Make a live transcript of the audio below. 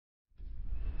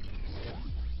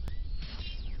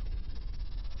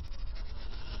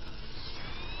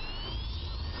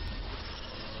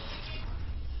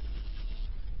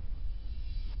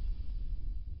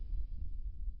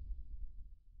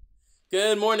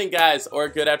Good morning, guys, or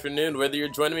good afternoon, whether you're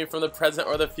joining me from the present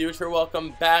or the future.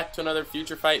 Welcome back to another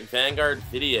FutureFight Vanguard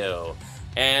video,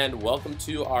 and welcome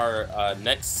to our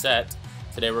next set.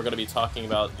 Today we're going to be talking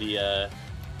about the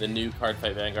new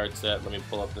Cardfight Vanguard set. Let me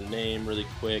pull up the name really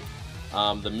quick.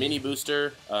 The Mini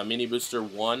Booster, Mini Booster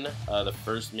 1, the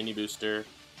first Mini Booster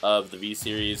of the V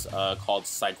series, called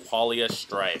Psyqualia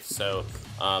Strife. So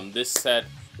this set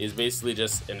is basically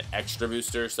just an extra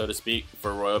booster, so to speak,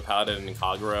 for Royal Paladin and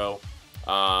Kagero.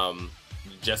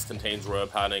 Just contains Royal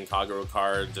Paladin and Kagero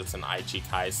cards. It's an Aichi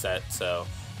Kai set, so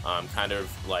kind of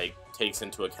like takes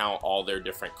into account all their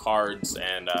different cards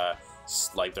and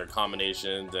like their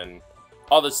combinations and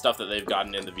all the stuff that they've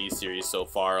gotten in the V series so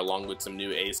far, along with some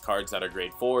new ace cards that are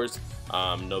grade 4s,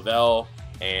 Novell,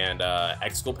 and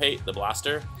Exculpate, the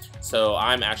Blaster. So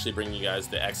I'm actually bringing you guys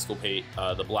the Exculpate,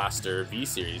 the Blaster V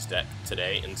series deck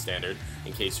today in Standard,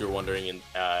 in case you were wondering.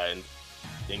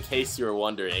 In case you were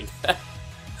wondering,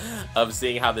 of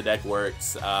seeing how the deck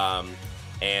works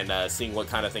and seeing what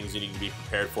kind of things you need to be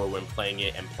prepared for when playing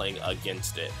it and playing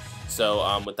against it.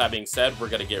 So with that being said, we're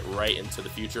going to get right into the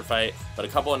future fight, but a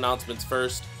couple announcements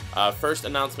first. First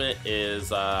announcement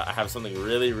is I have something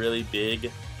really big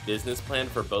business planned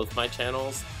for both my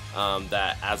channels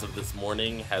that as of this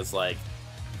morning has like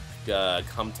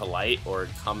come to light or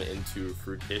come into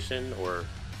fruition,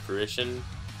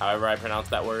 however I pronounce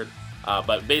that word.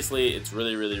 But basically, it's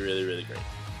really great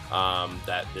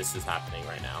that this is happening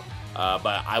right now.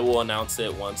 But I will announce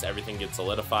it once everything gets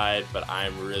solidified, but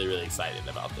I'm really excited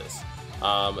about this.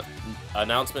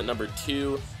 Announcement number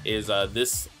 2 is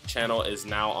this channel is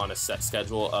now on a set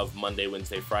schedule of Monday,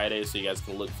 Wednesday, Friday, so you guys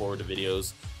can look forward to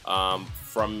videos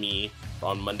from me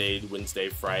on Monday, Wednesday,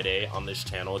 Friday on this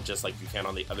channel, just like you can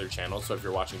on the other channel. So if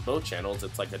you're watching both channels,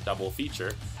 it's like a double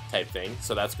feature type thing,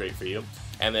 so that's great for you.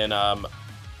 And then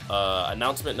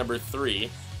announcement number 3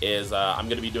 is I'm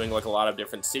going to be doing like a lot of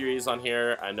different series on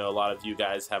here. I know a lot of you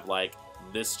guys have like,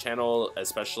 this channel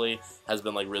especially has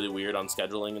been like really weird on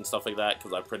scheduling and stuff like that,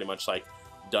 because I've pretty much like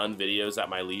done videos at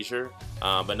my leisure,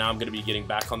 but now I'm going to be getting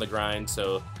back on the grind.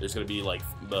 So there's going to be like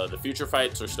the future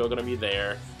fights are still going to be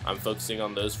there. I'm focusing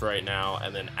on those for right now,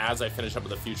 and then as I finish up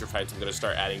with the future fights, I'm going to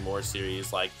start adding more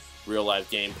series like real life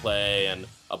gameplay and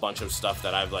a bunch of stuff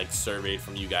that I've like surveyed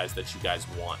from you guys that you guys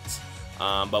want.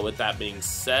 But with that being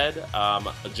said,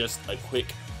 just a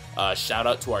quick shout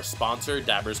out to our sponsor,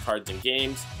 Dabbers Cards and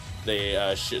Games.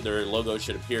 Their logo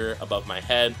should appear above my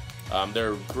head.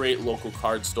 They're a great local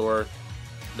card store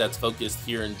that's focused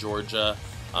here in Georgia.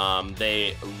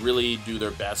 They really do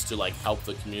their best to like help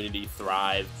the community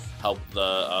thrive, help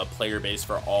the player base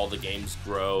for all the games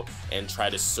grow, and try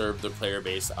to serve the player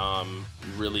base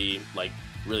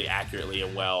really accurately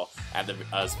and well at the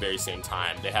very same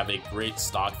time. They have a great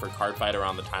stock for Cardfight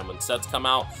around the time when sets come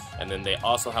out, and then they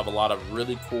also have a lot of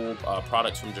really cool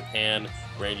products from Japan,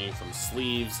 ranging from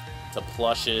sleeves to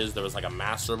plushes. There was like a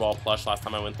Master Ball plush last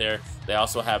time I went there. They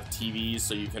also have TVs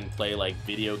so you can play like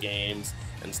video games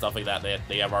and stuff like that.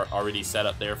 They have already set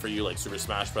up there for you, like Super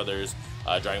Smash Brothers,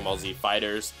 Dragon Ball Z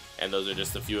Fighters, and those are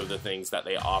just a few of the things that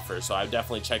they offer. So I've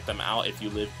definitely checked them out if you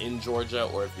live in Georgia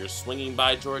or if you're swinging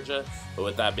by Georgia. But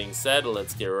with that being said,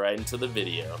 let's get right into the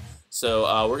video. So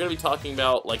we're going to be talking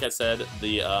about, like I said,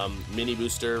 the Mini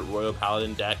Booster Royal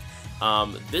Paladin deck.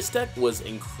 This deck was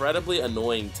incredibly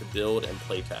annoying to build and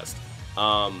playtest.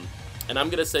 And I'm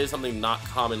going to say something not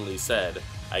commonly said,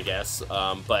 I guess,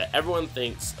 but everyone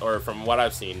thinks, or from what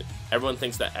I've seen, everyone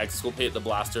thinks that Exculpate the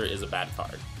Blaster is a bad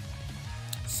card.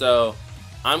 So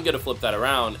I'm going to flip that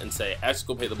around and say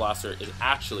Exculpate the Blaster is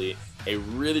actually a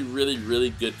really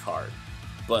good card.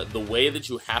 But the way that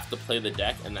you have to play the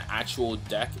deck and the actual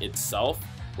deck itself,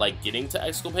 like getting to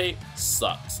Exculpate,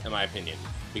 sucks in my opinion,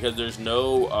 because there's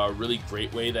no really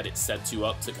great way that it sets you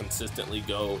up to consistently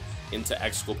go into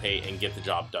Exculpate and get the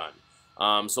job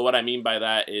done. So what I mean by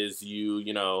that is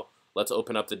you know, let's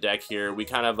open up the deck here. We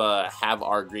kind of have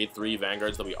our grade 3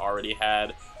 Vanguards that we already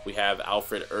had. We have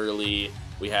Alfred Early,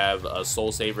 we have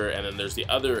Soul Saver, and then there's the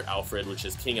other Alfred, which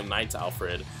is King of Knights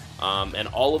Alfred. And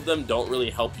all of them don't really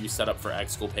help you set up for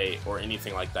Exculpate or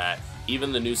anything like that.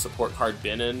 Even the new support card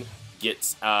Benin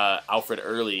gets Alfred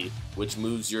Early, which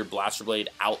moves your Blaster Blade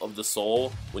out of the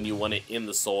soul when you want it in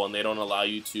the soul, and they don't allow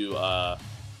you to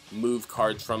move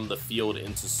cards from the field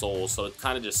into soul, so it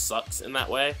kind of just sucks in that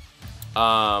way.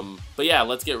 But yeah,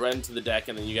 let's get right into the deck,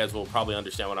 and then you guys will probably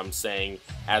understand what I'm saying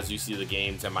as you see the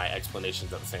games and my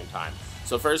explanations at the same time.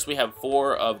 So first we have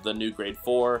 4 of the new grade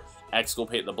 4,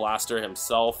 Exculpate the Blaster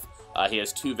himself. He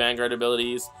has 2 Vanguard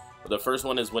abilities. The first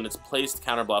one is when it's placed,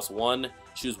 counterblast 1,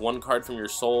 choose 1 card from your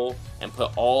soul and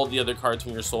put all the other cards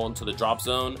from your soul into the drop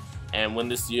zone. and when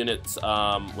this unit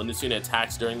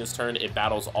attacks during this turn, it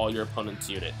battles all your opponent's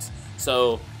units.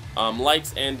 So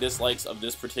likes and dislikes of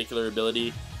this particular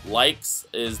ability. Likes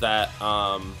is that,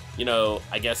 you know,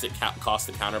 I guess it cost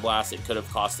the counterblast. It could have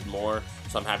costed more,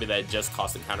 so I'm happy that it just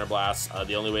cost the counterblast.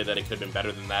 The only way that it could have been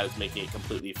better than that is making it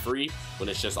completely free when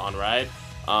it's just on ride.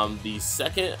 The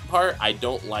second part, I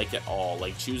don't like at all,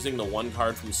 like choosing the one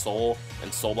card from Soul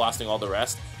and Soul Blasting all the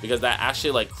rest, because that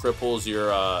actually like cripples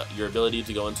your ability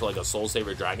to go into like a Soul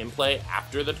Saver Dragon play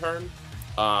after the turn.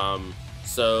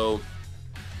 So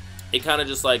it kind of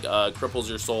just like cripples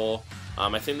your soul.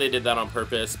 I think they did that on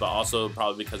purpose, but also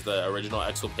probably because the original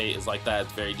Exculpate is like that.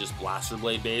 It's very just Blaster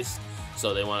Blade based,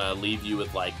 so they want to leave you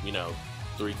with like, you know,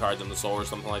 3 cards in the soul or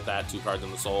something like that, 2 cards in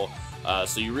the soul.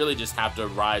 So you really just have to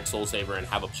ride Soul Saver and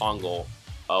have a Pongal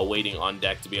waiting on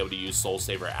deck to be able to use Soul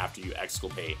Saver after you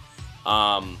Exculpate.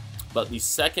 But the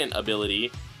second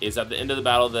ability is at the end of the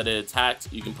battle that it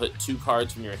attacked, you can put 2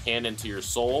 cards from your hand into your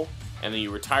soul, and then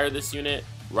you retire this unit,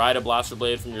 ride a Blaster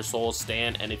Blade from your soul,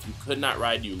 stand, and if you could not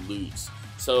ride, you lose.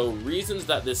 So reasons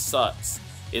that this sucks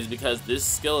is because this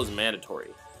skill is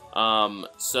mandatory.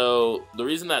 So the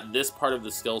reason that this part of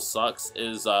the skill sucks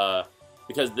is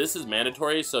because this is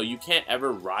mandatory, so you can't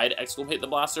ever ride Exculpate the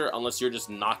Blaster unless you're just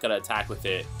not going to attack with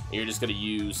it, and you're just going to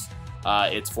use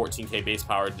its 14k base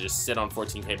power to just sit on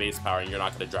 14k base power, and you're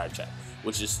not going to drive check,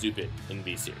 which is stupid in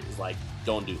V-Series. Like,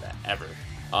 don't do that, ever.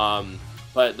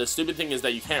 But the stupid thing is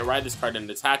that you can't ride this card and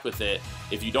attack with it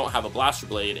if you don't have a Blaster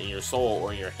Blade in your soul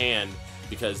or in your hand,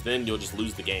 because then you'll just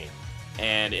lose the game.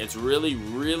 And it's really,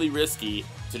 really risky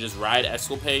to just ride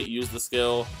Exculpate, use the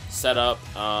skill, set up,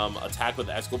 attack with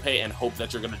Exculpate, and hope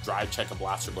that you're going to drive check a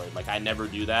Blaster Blade. Like, I never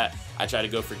do that. I try to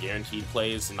go for guaranteed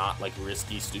plays, not like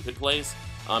risky, stupid plays,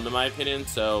 in my opinion.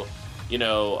 So, you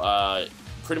know,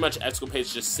 pretty much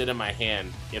Exculpates just sit in my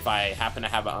hand if I happen to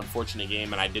have an unfortunate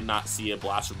game and I did not see a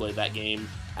Blaster Blade that game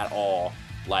at all.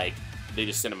 Like, they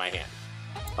just sit in my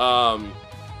hand.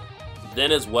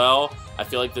 Then as well, I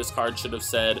feel like this card should have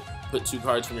said put 2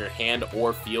 cards from your hand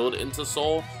or field into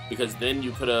soul, because then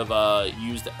you could have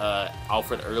used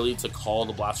Alfred early to call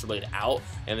the Blaster Blade out,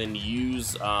 and then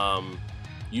use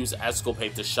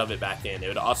Exculpate to shove it back in. It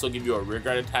would also give you a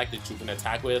rearguard attack that you can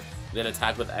attack with, then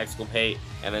attack with Exculpate,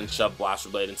 and then shove Blaster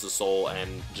Blade into soul and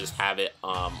just have it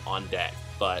on deck.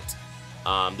 But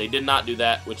they did not do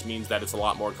that, which means that it's a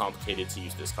lot more complicated to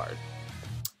use this card.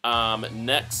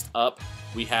 Next up,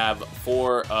 we have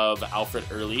 4 of Alfred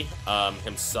Early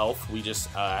himself. We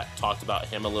just talked about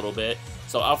him a little bit.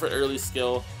 So Alfred Early's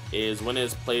skill is when it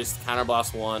is placed,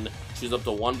 counterblast 1, choose up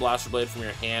to 1 Blaster Blade from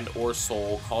your hand or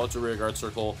soul, call it to rearguard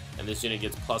circle, and this unit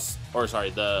gets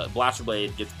the Blaster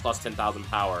Blade gets plus 10,000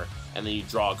 power, and then you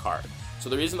draw a card. So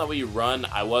the reason that we run,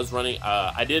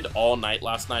 I did all night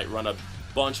last night, run a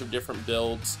bunch of different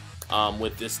builds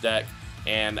with this deck.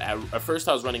 And at first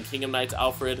I was running Kingdom Knights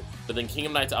Alfred, but then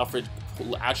Kingdom Knights Alfred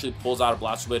actually pulls out a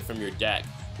Blaster Blade from your deck,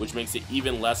 which makes it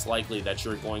even less likely that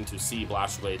you're going to see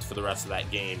Blaster Blades for the rest of that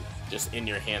game just in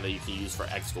your hand that you can use for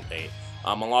Exculpate,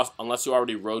 unless you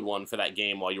already rode one for that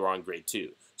game while you were on grade 2.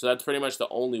 So that's pretty much the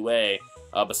only way,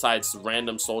 besides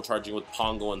random soul charging with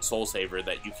Pongal and Soul Saver,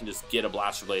 that you can just get a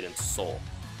Blaster Blade into soul.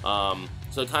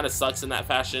 So it kind of sucks in that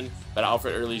fashion, but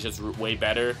Alfred Early is just way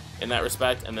better in that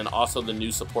respect. And then also the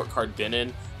new support card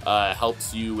Benin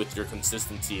helps you with your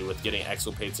consistency with getting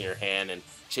Exculpates in your hand and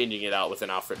changing it out with an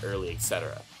Alfred Early,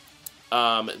 etc.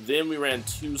 Then we ran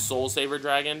 2 Soul Saver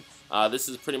Dragon. This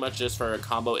is pretty much just for a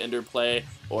combo ender play,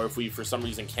 or if we for some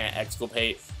reason can't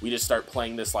Exculpate, we just start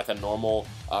playing this like a normal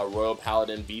Royal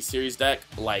Paladin V-Series deck,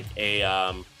 like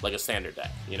a standard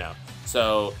deck, you know.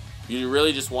 So you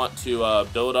really just want to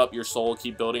build up your soul,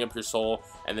 keep building up your soul,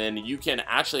 and then you can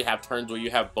actually have turns where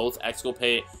you have both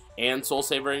Exculpate and Soul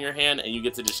Saver in your hand, and you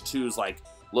get to just choose, like,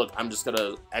 look, I'm just going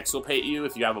to Exculpate you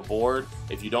if you have a board.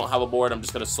 If you don't have a board, I'm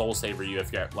just going to Soul Saver you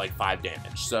if you're at, like, 5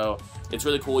 damage. So it's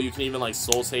really cool. You can even, like,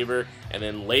 Soul Saver, and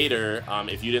then later,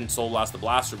 if you didn't Soul Blast the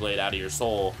Blaster Blade out of your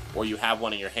soul, or you have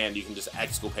one in your hand, you can just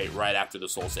Exculpate right after the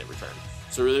Soul Saver turn.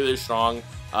 So really, really strong.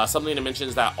 Something to mention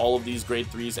is that all of these grade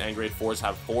 3s and grade 4s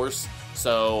have Force.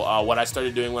 So what I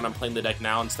started doing when I'm playing the deck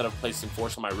now, instead of placing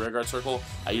Force on my rearguard circle,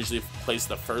 I usually place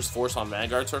the first Force on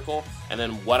Vanguard circle, and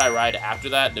then what I ride after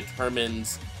that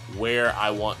determines where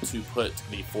I want to put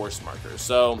the Force marker.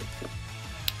 So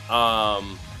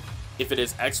if it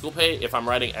is Exculpate, if I'm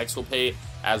riding Exculpate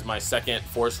as my second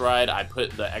Force ride, I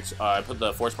put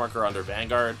the Force marker under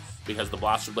Vanguard, because the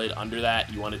Blaster Blade under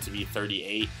that, you want it to be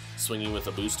 38, swinging with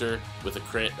a booster, with a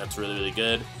crit. That's really, really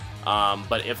good.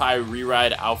 But if I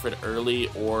re-ride Alfred Early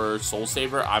or Soul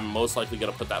Saver, I'm most likely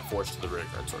going to put that Force to the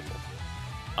rearguard circle.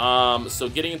 So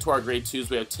getting into our grade 2s,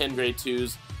 we have 10 grade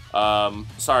 2s.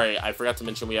 Sorry, I forgot to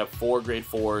mention we have 4 grade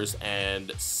 4s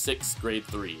and 6 grade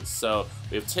 3s. So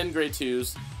we have 10 grade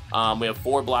 2s. We have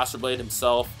 4 Blaster Blade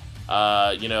himself.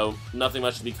 You know, nothing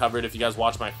much to be covered. If you guys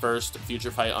watch my first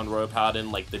Future Fight on Royal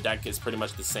Paladin, like, the deck is pretty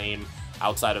much the same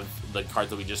outside of the cards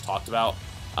that we just talked about.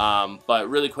 But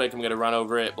really quick, I'm going to run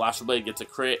over it. Blaster Blade gets a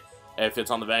crit if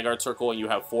it's on the Vanguard circle and you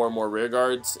have 4 more rear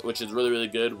guards, which is really, really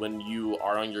good when you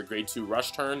are on your grade 2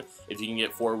 rush turn. If you can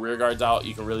get 4 rear guards out,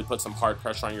 you can really put some hard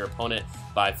pressure on your opponent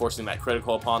by forcing that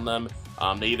critical upon them.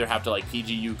 They either have to, like,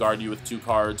 PG you, guard you with 2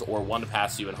 cards, or 1 to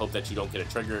pass you and hope that you don't get a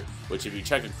trigger, which if you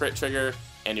check a crit trigger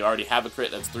and you already have a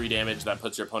crit, that's 3 damage. That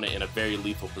puts your opponent in a very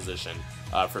lethal position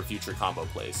for future combo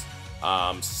plays,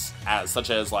 such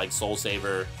as, like, Soul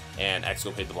Saver and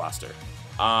Exculpate the Blaster.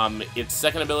 Its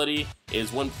second ability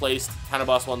is when placed,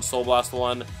 Counterblast 1, Soul Blast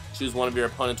 1, choose one of your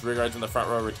opponent's rear guards in the front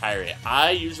row, retire it.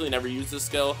 I usually never use this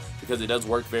skill because it does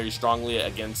work very strongly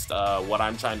against what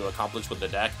I'm trying to accomplish with the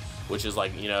deck, which is,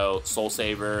 like, you know, Soul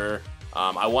Saver.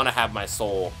 I want to have my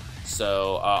Soul.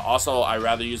 So, also, I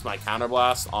rather use my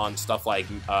Counterblast on stuff like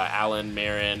Alan,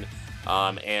 Marin,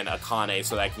 and Akane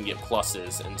so that I can get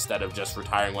pluses instead of just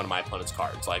retiring one of my opponent's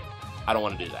cards. Like, I don't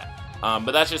want to do that.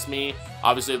 But that's just me.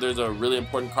 Obviously, if there's a really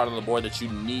important card on the board that you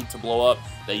need to blow up,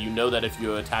 that you know that if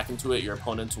you attack into it, your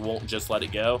opponents won't just let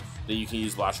it go, then you can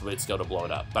use Blaster Blade skill to blow it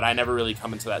up. But I never really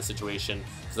come into that situation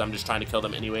because I'm just trying to kill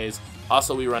them anyways.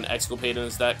 Also, we run Exculpate in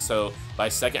this deck, so by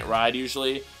second ride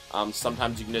usually,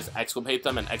 sometimes you can just Exculpate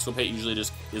them, and Exculpate usually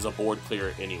just is a board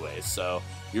clear anyways, so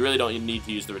you really don't need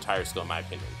to use the retire skill in my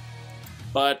opinion.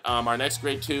 But our next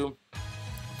grade 2,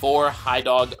 4 High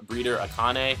Dog Breeder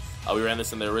Akane. We ran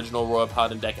this in the original Royal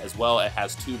Paladin deck as well. It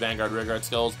has 2 Vanguard Rearguard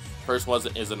skills. First one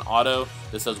is an auto.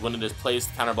 This says when it is placed,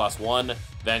 Counterblast 1,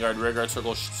 Vanguard Rearguard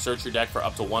circle, search your deck for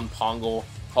up to 1 Pongal,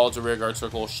 call it to Rearguard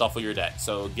circle, shuffle your deck.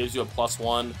 So it gives you a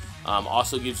 +1.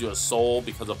 Also gives you a soul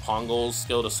because of Pongal's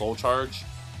skill to soul charge.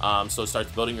 So it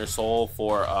starts building your soul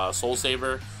for Soul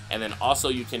Saver. And then also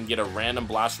you can get a random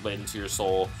Blaster Blade into your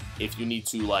soul if you need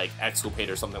to, like, Exculpate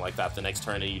or something like that the next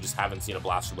turn and you just haven't seen a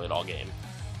Blaster Blade all game.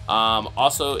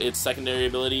 Also, its secondary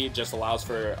ability just allows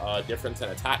for difference in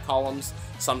attack columns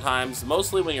sometimes,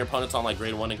 mostly when your opponent's on, like,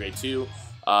 grade 1 and grade 2,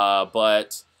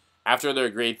 but after their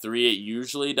grade 3, it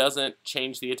usually doesn't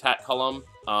change the attack column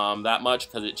that much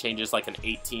because it changes, like, an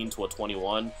 18 to a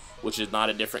 21, which is not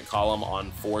a different column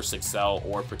on Force, Excel,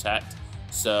 or Protect.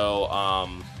 So,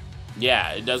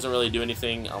 yeah, it doesn't really do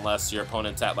anything unless your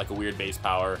opponent's at, like, a weird base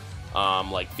power,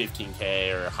 like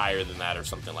 15k or higher than that or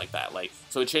something like that. Like,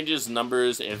 so it changes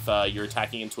numbers if you're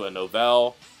attacking into a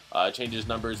Novell. It changes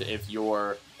numbers if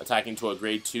you're attacking to a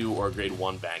grade 2 or grade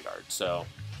 1 Vanguard. So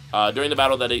during the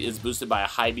battle that it is boosted by a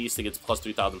high beast, it gets plus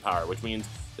 3000 power, which means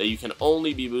that you can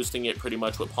only be boosting it pretty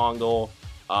much with Pongal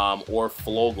or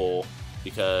Flogel,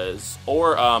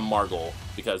 or Margol,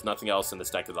 because nothing else in this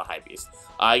deck is a high beast.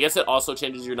 I guess it also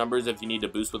changes your numbers if you need to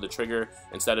boost with a trigger.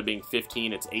 Instead of being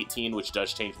 15, it's 18, which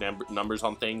does change numbers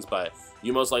on things, but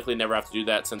you most likely never have to do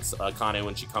that since Akane,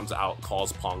 when she comes out,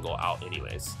 calls Pongal out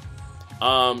anyways.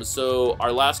 So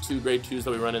our last 2 grade 2s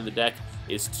that we run in the deck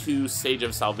is 2 Sage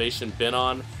of Salvation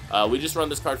Benon. We just run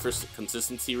this card for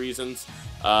consistency reasons.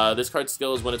 This card's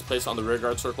skill is when it's placed on the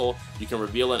rearguard circle, you can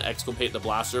reveal and Exculpate the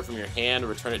Blaster from your hand,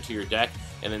 return it to your deck,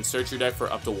 and then search your deck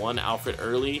for up to 1 Alfred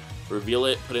early, reveal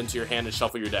it, put it into your hand, and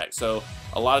shuffle your deck. So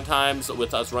a lot of times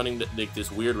with us running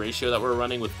this weird ratio that we're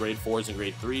running with grade 4s and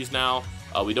grade 3s now,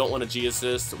 we don't want a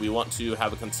G-assist. We want to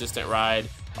have a consistent ride,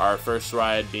 our first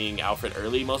ride being Alfred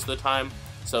early most of the time.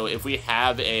 So if we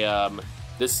have a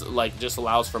this, like, just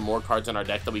allows for more cards in our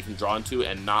deck that we can draw into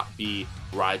and not be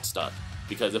ride stuck.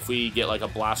 Because if we get, like, a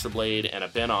Blaster Blade and a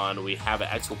Benon, we have an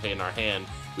Exculpate in our hand,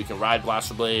 we can ride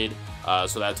Blaster Blade,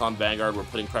 so that's on Vanguard, we're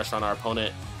putting pressure on our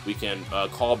opponent. We can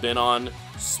call Benon,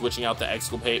 switching out the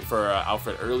Exculpate for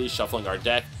Alfred early, shuffling our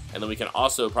deck, and then we can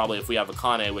also probably, if we have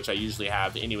Akane, which I usually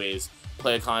have anyways,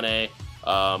 play Akane,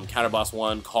 Counterblast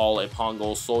 1, call a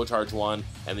Pongal, Soul Charge 1,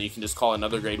 and then you can just call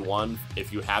another grade 1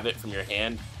 if you have it from your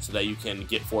hand, so that you can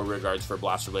get 4 rear guards for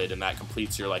Blaster Blade, and that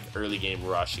completes your, like, early game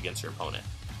rush against your opponent.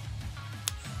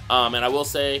 And I will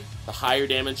say, the higher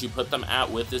damage you put them at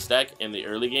with this deck in the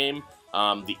early game,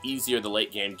 the easier the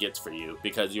late game gets for you,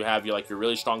 because you have your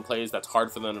really strong plays that's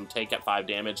hard for them to take at 5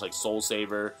 damage, like Soul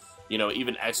Saver. You know,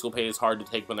 even Exculpate is hard to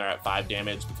take when they're at 5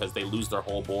 damage because they lose their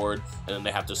whole board, and then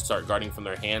they have to start guarding from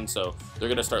their hand, so they're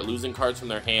going to start losing cards from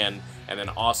their hand, and then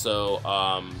also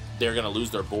they're going to lose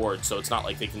their board, so it's not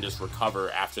like they can just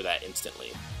recover after that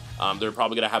instantly. They're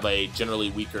probably going to have a generally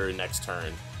weaker next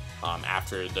turn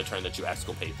after the turn that you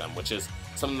Exculpate them, which is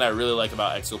something that I really like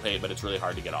about Exculpate, but it's really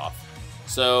hard to get off.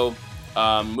 So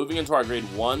moving into our grade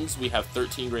 1s, we have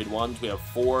 13 grade 1s. We have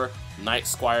 4 Knight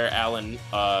Squire Allen,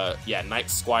 Knight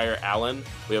Squire Allen.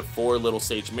 We have 4 Little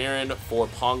Sage Marin, 4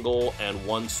 Pongal, and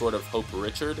 1 Sword of Hope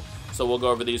Richard. So we'll go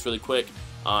over these really quick.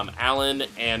 Allen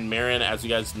and Marin, as you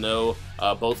guys know,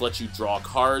 both let you draw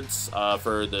cards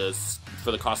for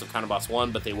the cost of Counterboss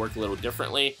 1, but they work a little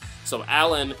differently. So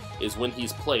Allen is when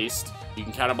he's placed, you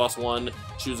can Counterboss 1,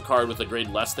 choose a card with a grade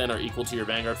less than or equal to your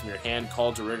Vanguard from your hand,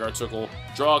 call to Rearguard Circle,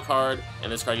 draw a card,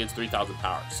 and this card gets 3,000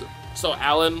 power. So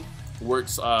Allen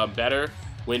works better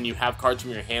when you have cards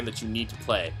from your hand that you need to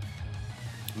play.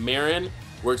 Marin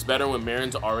works better when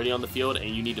Marin's already on the field and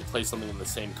you need to play something in the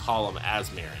same column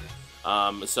as Marin.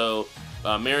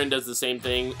 Marin does the same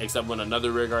thing, except when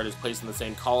another rearguard is placed in the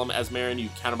same column as Marin, you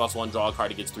Counterboss 1, draw a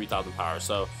card, it gets 3,000 power.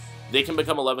 So they can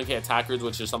become 11k attackers,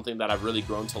 which is something that I've really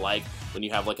grown to like when you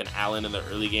have like an Allen in the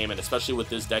early game, and especially with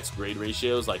this deck's grade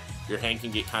ratios, like your hand can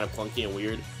get kind of clunky and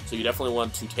weird. So you definitely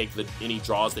want to take any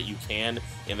draws that you can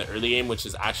in the early game, which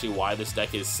is actually why this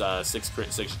deck is 6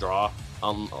 crit, 6 draw.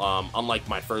 Unlike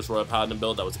my first Royal Paladin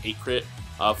build that was 8 crit,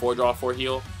 4 draw, 4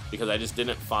 heal, because I just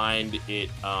didn't find it.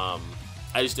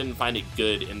 I just didn't find it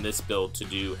good in this build to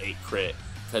do 8 crit,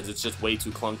 because it's just way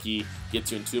too clunky, gets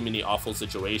you in too many awful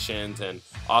situations, and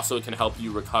also it can help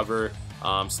you recover /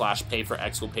 pay for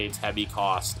Exculpate's heavy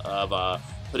cost of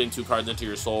putting 2 cards into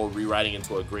your soul, rewriting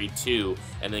into a grade 2,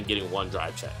 and then getting 1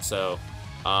 drive check. So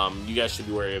you guys should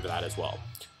be wary of that as well.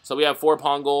 So we have 4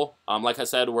 Pongal. Like I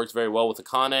said, it works very well with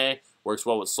Akane, works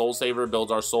well with Soul Saver,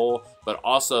 builds our soul, but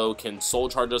also can soul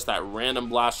charge us that random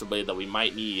Blaster Blade that we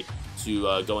might need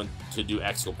to go in to do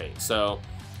Exculpate. So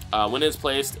when it's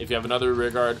placed, if you have another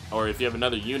rearguard, or if you have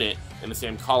another unit in the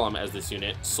same column as this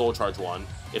unit, soul charge 1.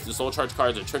 If the soul charge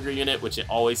card is a trigger unit, which it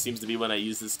always seems to be when I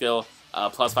use this skill,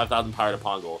 plus 5,000 power to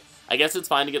Pongal. I guess it's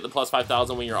fine to get the plus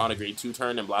 5,000 when you're on a grade 2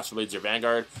 turn and Blaster Blade's your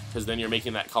Vanguard, because then you're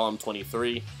making that column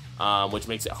 23, which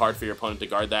makes it hard for your opponent to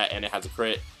guard that, and it has a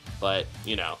crit, but,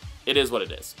 you know, it is what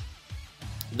it is.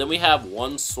 Then we have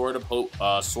 1 Sword of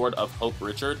Hope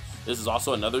Richard. This is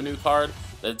also another new card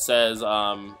that says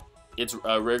its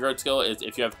rearguard skill is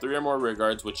if you have 3 or more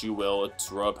rearguards, which you will,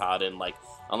 it's Royal Paladin, like,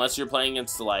 unless you're playing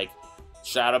against, like,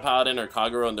 Shadow Paladin or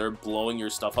Kagero and they're blowing your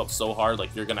stuff up so hard,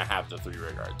 like, you're gonna have the 3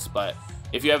 rearguards. But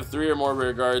if you have 3 or more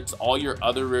rearguards, all your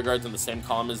other rearguards in the same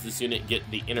column as this unit get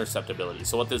the intercept ability.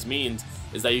 So what this means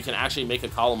is that you can actually make a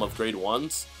column of grade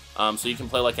 1s. So you can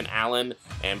play like an Allen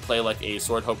and play like a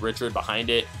Sword Hope Richard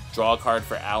behind it, draw a card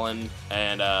for Allen,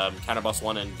 and Counterboss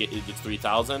 1 and it gets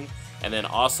 3,000. And then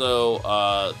also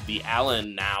the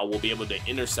Allen now will be able to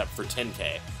intercept for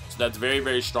 10k. So that's very,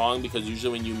 very strong, because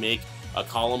usually when you make a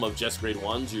column of just grade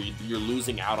 1s, you're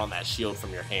losing out on that shield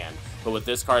from your hand. But with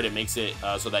this card, it makes it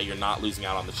so that you're not losing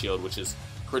out on the shield, which is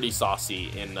pretty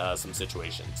saucy in some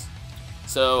situations.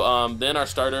 So then our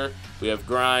starter, we have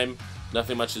Grime.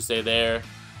 Nothing much to say there.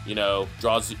 You know,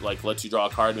 lets you draw a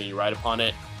card when you ride upon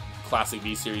it. Classic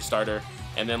V-Series starter.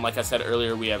 And then, like I said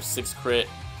earlier, we have 6 crit,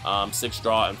 6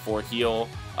 draw, and 4 heal.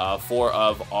 4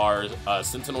 of our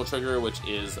Sentinel trigger, which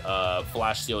is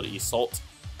Flash Sealed Assault.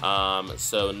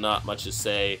 So not much to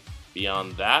say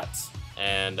beyond that.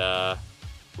 And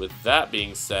with that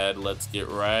being said, let's get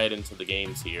right into the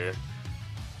games here.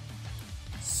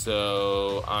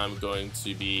 So I'm going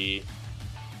to be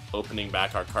opening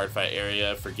back our Cardfight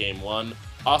area for game 1.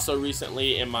 Also,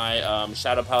 recently in my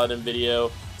Shadow Paladin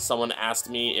video, someone asked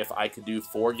me if I could do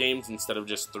 4 games instead of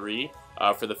just 3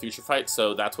 for the FutureFight,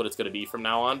 so that's what it's going to be from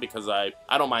now on, because I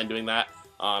don't mind doing that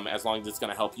as long as it's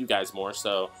going to help you guys more.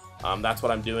 So that's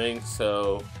what I'm doing.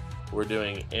 So we're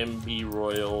doing MB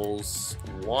Royals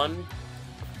 1.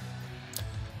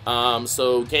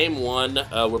 So game 1,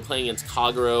 we're playing against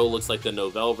Kagero. Looks like the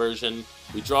Novell version.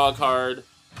 We draw a card.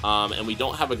 And we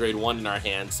don't have a grade 1 in our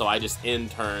hand, so I just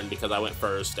end turn because I went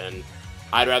first, and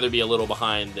I'd rather be a little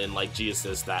behind than like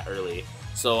G-Assist that early.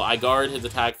 So I guard his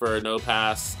attack for a no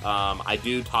pass. I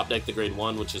do top deck the grade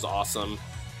 1, which is awesome,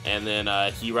 and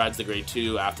then he rides the grade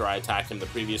 2 after I attack him the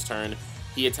previous turn.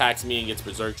 He attacks me and gets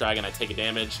Berserk Dragon. I take a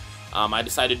damage. I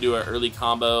decided to do an early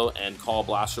combo and call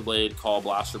Blaster Blade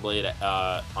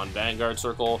on Vanguard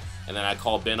Circle, and then I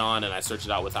call Ben on and I search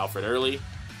it out with Alfred early.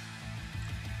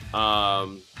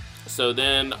 So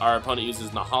then our opponent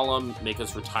uses Nahalem, make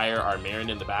us retire our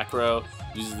Marin in the back row,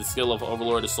 uses the skill of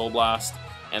Overlord to Soul Blast,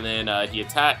 and then he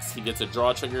attacks, he gets a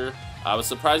draw trigger. I was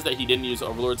surprised that he didn't use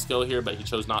Overlord skill here, but he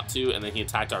chose not to, and then he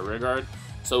attacked our rearguard.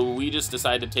 So we just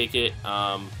decided to take it.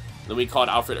 Then we called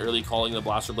Alfred early, calling the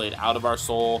Blaster Blade out of our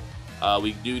soul.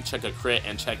 We do check a crit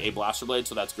and check a Blaster Blade,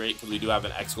 so that's great because we do have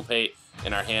an Exculpate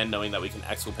in our hand, knowing that we can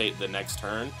Exculpate the next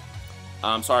turn.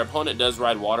 So our opponent does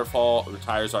ride Waterfall,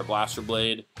 retires our Blaster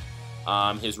Blade.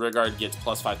 His rearguard gets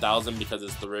plus 5,000 because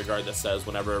it's the rearguard that says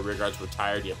whenever a rearguard's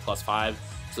retired, you have plus 5.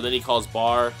 So then he calls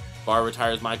Bar. Bar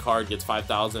retires my card, gets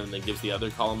 5,000, and then gives the other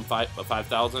column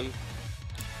 5,000.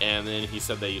 And then he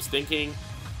said that he's thinking.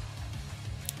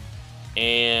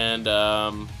 And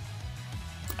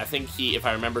I think he, if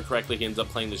I remember correctly, he ends up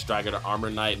playing this Dragon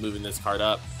Armor Knight, moving this card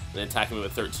up, and then attacking me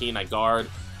with 13. I guard.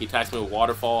 He attacks me with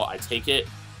Waterfall. I take it.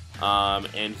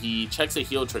 And he checks a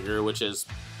heal trigger, which is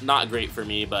not great for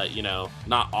me, but, you know,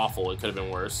 not awful. It could have been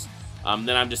worse.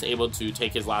 Then I'm just able to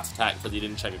take his last attack because he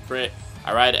didn't check a crit.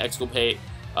 I ride Exculpate,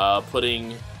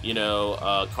 putting, you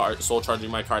know, soul charging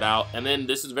my card out. And then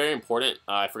this is very important.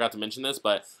 I forgot to mention this,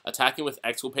 but attacking with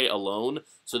Exculpate alone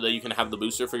so that you can have the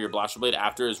booster for your Blaster Blade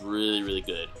after is really, really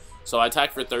good. So I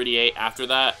attack for 38 after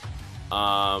that.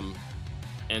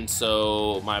 And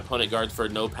so my opponent guards for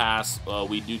no pass.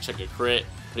 We do check a crit,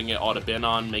 putting it all to bin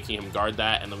on, making him guard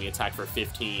that, and then we attack for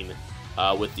 15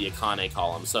 with the Akane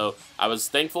column. So I was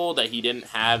thankful that he didn't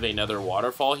have another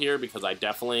Waterfall here because I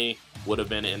definitely would have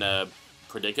been in a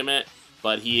predicament.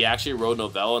 But he actually rode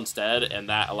Novell instead, and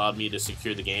that allowed me to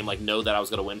secure the game, like know that I was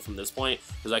going to win from this point,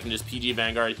 because I can just PG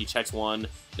Vanguard, he checks one,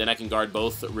 then I can guard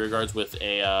both rear guards with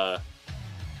a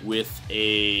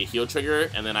heal trigger,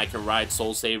 and then I can ride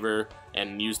Soul Saver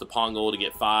and use the Pongal to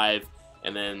get 5,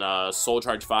 and then Soul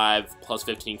Charge 5 plus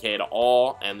 15k to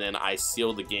all, and then I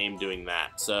sealed the game doing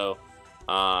that. So,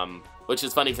 which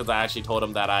is funny because I actually told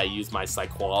him that I used my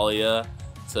Psyqualia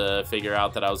to figure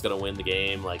out that I was going to win the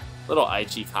game, like little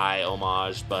Aichi Kai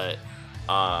homage, but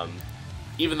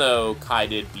even though Kai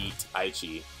did beat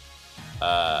Aichi,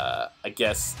 I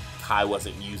guess Kai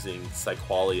wasn't using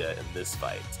Psyqualia in this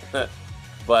fight.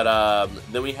 But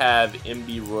then we have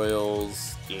MB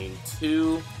Royals Game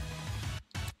 2.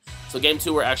 So Game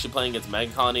 2, we're actually playing against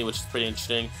Mega Colony, which is pretty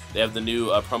interesting. They have the new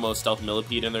promo Stealth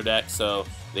Millipede in their deck, so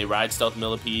they ride Stealth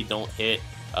Millipede, don't hit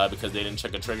because they didn't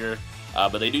check a trigger.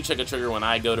 But they do check a trigger when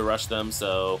I go to rush them,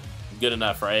 so good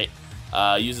enough, right?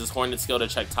 Uses Hornet skill to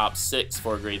check top 6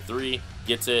 for grade 3,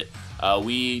 gets it.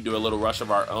 We do a little rush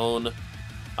of our own,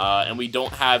 and we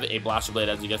don't have a Blaster Blade,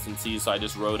 as you guys can see, so I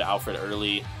just rode Alfred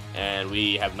early, and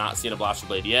we have not seen a Blaster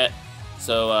Blade yet.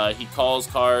 So he calls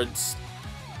cards,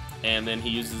 and then he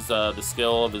uses the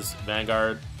skill of his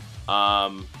Vanguard.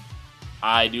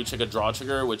 I do check a draw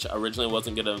trigger, which originally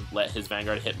wasn't going to let his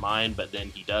Vanguard hit mine, but then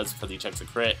he does because he checks a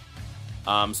crit.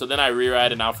 So then I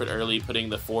re-ride an Alfred early, putting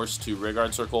the Force to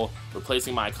rearguard circle,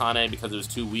 replacing my Akane because it was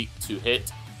too weak to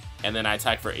hit. And then I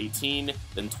attack for 18,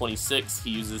 then 26,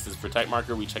 he uses his Protect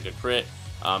marker, we check a crit.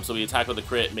 So we attack with a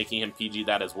crit, making him PG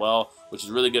that as well, which is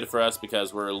really good for us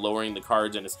because we're lowering the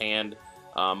cards in his hand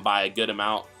by a good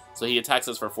amount. So he attacks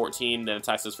us for 14, then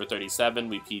attacks us for 37,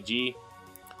 we PG.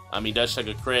 He does check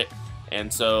a crit,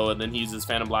 and then he uses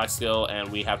Phantom Black skill, and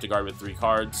we have to guard with 3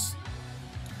 cards.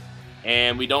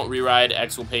 And we don't re-ride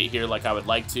Exculpate here like I would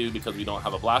like to because we don't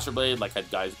have a Blaster Blade. Like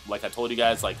I told you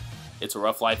guys, like it's a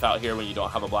rough life out here when you don't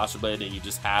have a Blaster Blade and you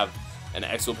just have an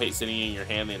Exculpate sitting in your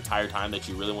hand the entire time that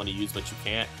you really want to use but you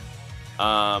can't.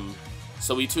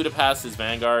 So we 2 to pass his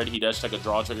Vanguard. He does check a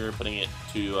draw trigger, putting it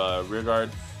to rear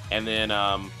guard. And then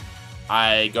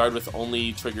I guard with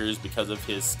only triggers because of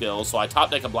his skill. So I top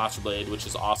deck a Blaster Blade, which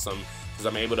is awesome because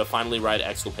I'm able to finally ride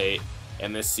Exculpate.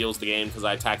 And this seals the game because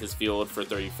I attack his field for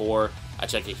 34. I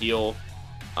check a heal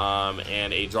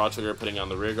and a draw trigger, putting on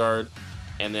the rear guard.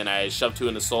 And then I shove 2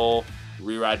 into soul,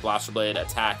 re-ride Blaster Blade,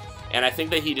 attack. And I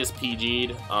think that he just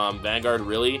PG'd Vanguard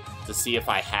really to see if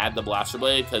I had the Blaster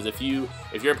Blade. Because if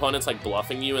your opponent's like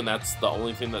bluffing you and that's the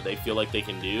only thing that they feel like they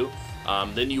can do,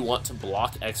 then you want to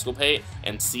block Exculpate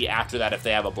and see after that if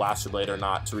they have a Blaster Blade or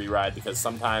not to re-ride. Because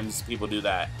sometimes people do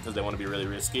that because they want to be really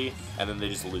risky and then they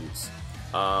just lose.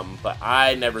 But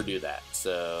I never do that,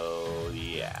 so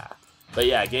yeah. But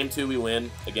yeah, Game 2 we win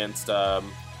against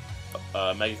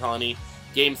Mega Colony.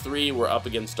 Game 3 we're up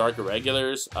against Dark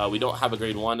Irregulars. We don't have a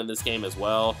grade 1 in this game as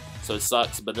well, so it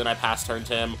sucks. But then I pass turn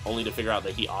to him only to figure out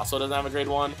that he also doesn't have a grade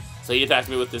 1. So he attacks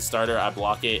me with his starter, I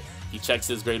block it. He checks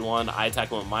his grade 1, I attack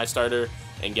him with my starter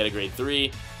and get a grade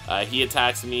 3. He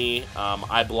attacks me,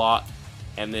 I block,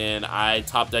 and then I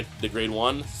top deck the grade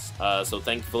 1. So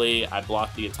thankfully I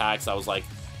blocked the attacks. I was like,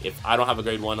 if I don't have a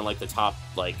grade 1 in like the top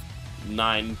like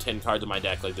 9-10 cards of my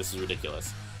deck, like this is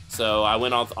ridiculous. So I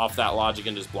went off that logic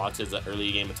and just blocked his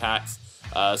early game attacks.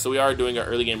 So we are doing an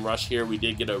early game rush here. We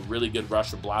did get a really good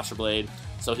rush of Blaster Blade,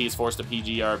 so he's forced to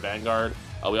PG our Vanguard.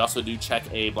 We also do check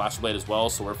a Blaster Blade as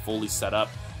well, so we're fully set up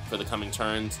for the coming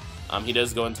turns. He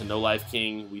does go into No Life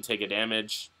King. We take a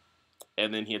damage,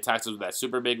 and then he attacks us with that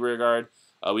super big rear guard.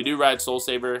 We do ride Soul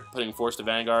Saber, putting Force to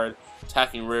Vanguard,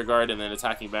 attacking Rearguard, and then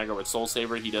attacking Vanguard with Soul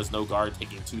Saber. He does no guard,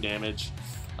 taking 2 damage,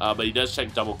 but he does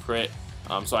check double crit.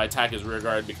 So I attack his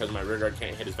Rearguard because my Rearguard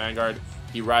can't hit his Vanguard.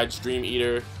 He rides Dream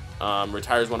Eater,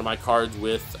 retires one of my cards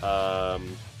with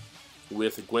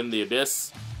Gwen the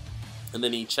Abyss, and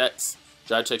then he checks,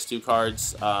 drive checks 2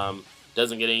 cards,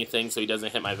 doesn't get anything, so he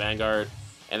doesn't hit my Vanguard.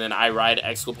 And then I ride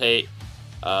Exculpate,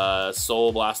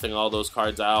 Soul Blasting all those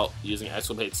cards out using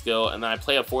Exculpate skill, and then I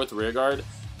play a 4th Rearguard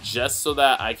just so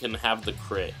that I can have the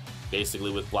crit,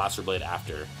 basically, with Blaster Blade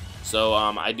after. So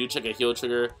I do check a heal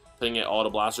trigger, putting it all to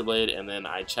Blaster Blade, and then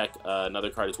I check another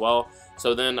card as well.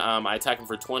 So then I attack him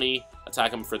for 20,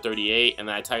 attack him for 38, and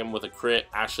then I attack him with a crit,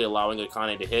 actually allowing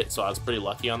Akane to hit, so I was pretty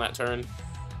lucky on that turn.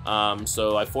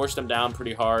 So I forced him down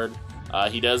pretty hard.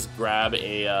 He does grab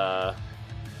a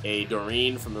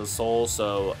Doreen from the Soul,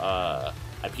 so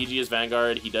I PG his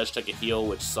Vanguard. He does check a heal,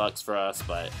 which sucks for us,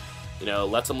 but, you know,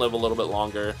 lets him live a little bit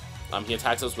longer. He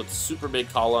attacks us with a super big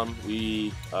column.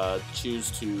 We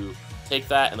choose to take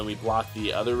that, and then we block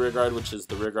the other Rearguard, which is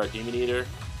the Rearguard Demon Eater.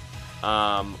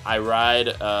 I ride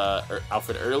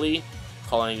Alfred early,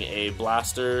 calling a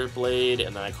Blaster Blade,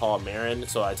 and then I call a Marin,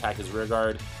 so I attack his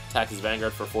Rearguard, attack his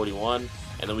Vanguard for 41,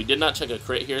 and then we did not check a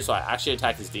crit here, so I actually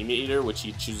attack his Demon Eater, which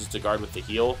he chooses to guard with the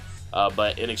heal,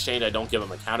 but in exchange I don't give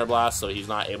him a counterblast, so he's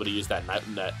not able to use that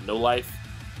no life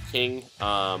king.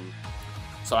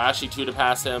 So I actually 2 to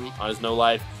pass him on his no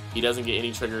life. He doesn't get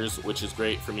any triggers, which is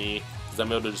great for me because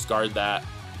I'm able to just guard that.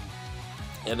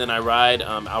 And then I ride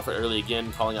Alfred early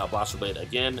again, calling out Blaster Blade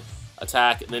again,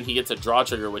 attack, and then he gets a draw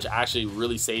trigger, which actually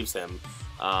really saves him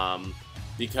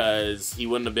because he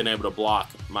wouldn't have been able to block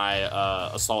my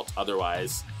assault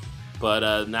otherwise.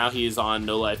 But now he's on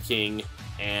no life king,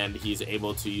 and he's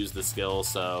able to use the skill,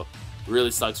 so it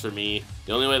really sucks for me.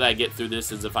 The only way that I get through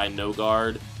this is if I no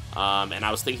guard, and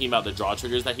I was thinking about the draw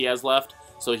triggers that he has left.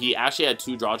 So he actually had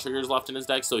 2 draw triggers left in his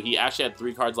deck, so he actually had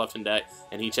 3 cards left in deck,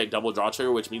 and he checked double draw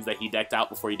trigger, which means that he decked out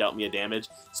before he dealt me a damage,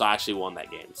 so I actually won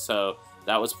that game. So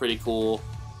that was pretty cool.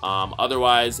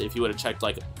 Otherwise, if he would have checked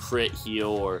like crit heal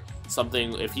or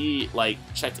something, if he like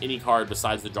checked any card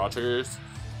besides the draw triggers,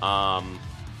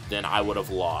 then I would have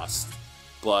lost.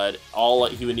 But all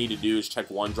he would need to do is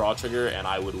check 1 draw trigger, and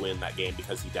I would win that game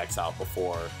because he decks out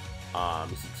before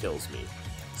he kills me.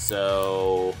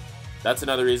 So that's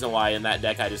another reason why in that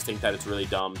deck I just think that it's really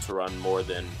dumb to run more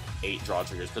than 8 draw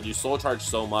triggers, because you soul charge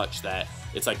so much that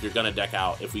it's like you're gonna deck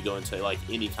out if we go into like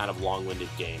any kind of long-winded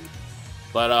game.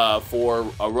 But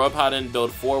for a Royal Paladin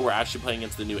build 4, we're actually playing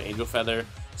against the new Angel Feather.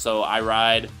 So I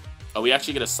ride, we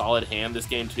actually get a solid hand this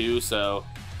game too, so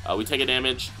we take a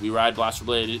damage, we ride Blaster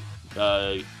Blade,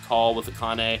 call with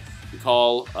Akane, we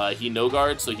call, he no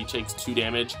guards, so he takes 2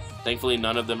 damage. Thankfully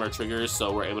none of them are triggers,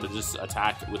 so we're able to just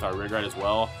attack with our Rearguard as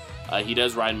well. He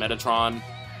does ride Metatron,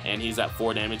 and he's at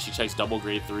 4 damage. He checks double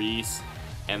grade 3s,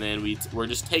 and then we're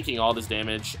just taking all this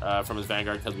damage from his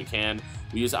Vanguard because we can.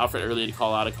 We use Alfred early to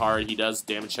call out a card. He does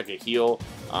damage check a heal,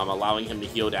 allowing him to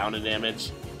heal down in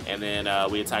damage, and then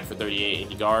we attack for 38,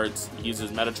 and he guards. He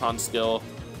uses Metatron skill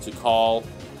to call,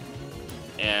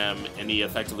 and he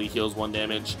effectively heals 1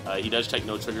 damage. He does check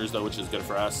no triggers though, which is good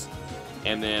for us.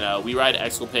 And then we ride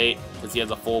Exculpate because he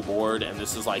has a full board, and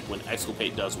this is like when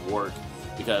Exculpate does work,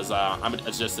 because I'm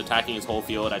just attacking his whole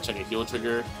field. I check a heal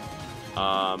trigger.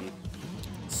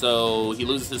 So he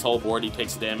loses his whole board, he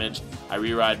takes damage. I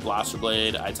re-ride Blaster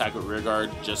Blade, I attack with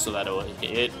Rearguard just so that it will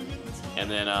hit.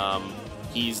 And then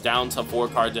he's down to 4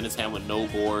 cards in his hand with no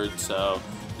board, so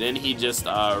then he just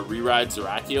re-rides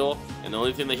Zerakiel, and the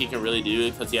only thing that he can really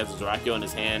do, because he has Zerakiel in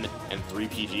his hand and 3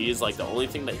 PGs, like the only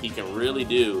thing that he can really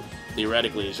do,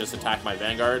 theoretically, is just attack my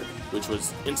Vanguard, which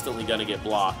was instantly going to get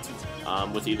blocked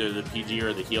with either the PG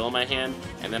or the heal in my hand.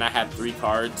 And then I had 3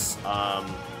 cards.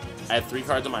 I had 3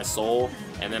 cards on my soul,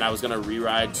 and then I was going to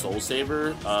re-ride Soul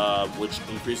Saver, which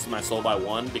increases my soul by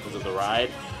 1 because of the ride,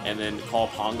 and then call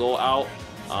Pongo out.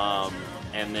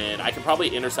 And then I could probably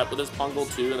intercept with this Pongo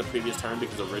too in the previous turn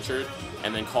because of Richard,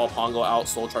 and then call Pongo out,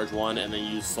 Soul Charge 1, and then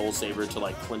use Soul Saver to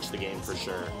like clinch the game for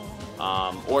sure.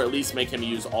 Or at least make him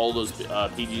use all those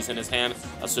PGs in his hand,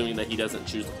 assuming that he doesn't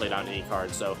choose to play down any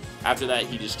cards. So after that,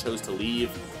 he just chose to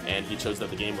leave, and he chose that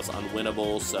the game was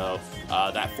unwinnable, so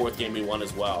that 4th game we won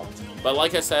as well. But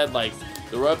like I said, like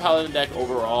the Royal Paladin deck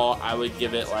overall, I would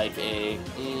give it like a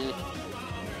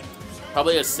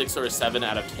probably a 6 or a 7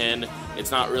 out of 10.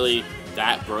 It's not really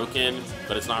that broken,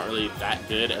 but it's not really that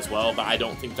good as well, but I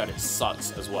don't think that it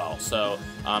sucks as well. So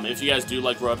if you guys do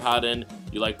like Royal Paladin,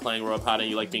 you like playing Royal Paladin,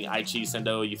 you like being Aichi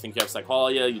Sendo, you think you have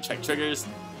Psycholia, you check triggers,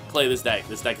 play this deck.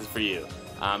 This deck is for you.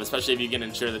 especially if you can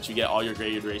ensure that you get all your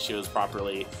grade ratios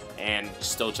properly and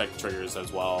still check the triggers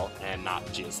as well and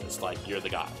not Jesus, like you're the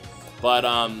god. But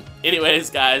anyways,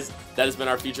 guys, that has been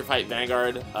our FutureFight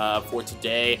Vanguard for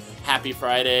today. Happy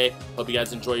Friday. Hope you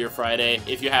guys enjoy your Friday.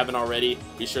 If you haven't already,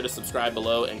 be sure to subscribe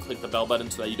below and click the bell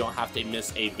button so that you don't have to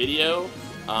miss a video.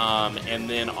 And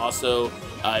then also,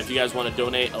 if you guys want to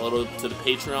donate a little to the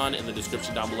Patreon in the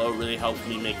description down below, it really helps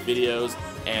me make videos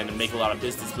and make a lot of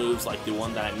business moves like the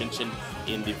one that I mentioned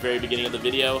in the very beginning of the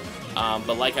video.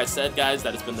 But like I said, guys,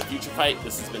 that has been the FutureFight.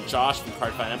 This has been Josh from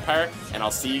Cardfight Empire, and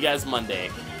I'll see you guys Monday.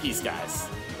 Peace, guys.